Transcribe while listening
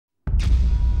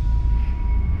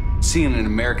seeing an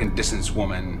American distance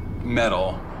woman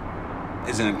medal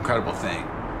is an incredible thing.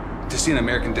 To see an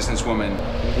American distance woman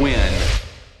win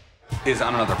is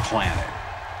on another planet.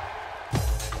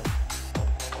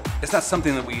 It's not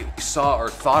something that we saw or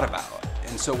thought about.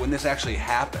 And so when this actually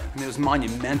happened, I mean, it was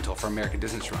monumental for American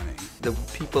distance running. The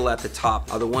people at the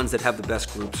top are the ones that have the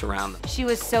best groups around them. She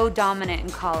was so dominant in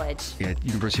college. At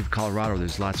University of Colorado,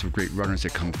 there's lots of great runners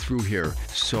that come through here,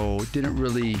 so didn't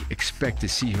really expect to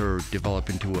see her develop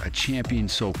into a champion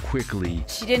so quickly.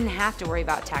 She didn't have to worry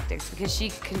about tactics because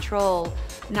she could control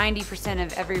 90%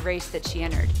 of every race that she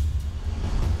entered.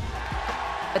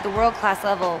 At the world-class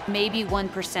level, maybe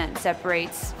 1%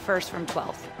 separates first from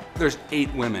 12th. There's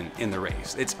 8 women in the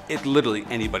race. It's literally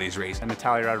anybody's race. And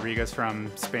Natalia Rodriguez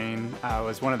from Spain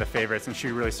was one of the favorites, and she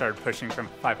really started pushing from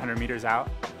 500 meters out.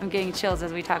 I'm getting chills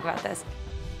as we talk about this.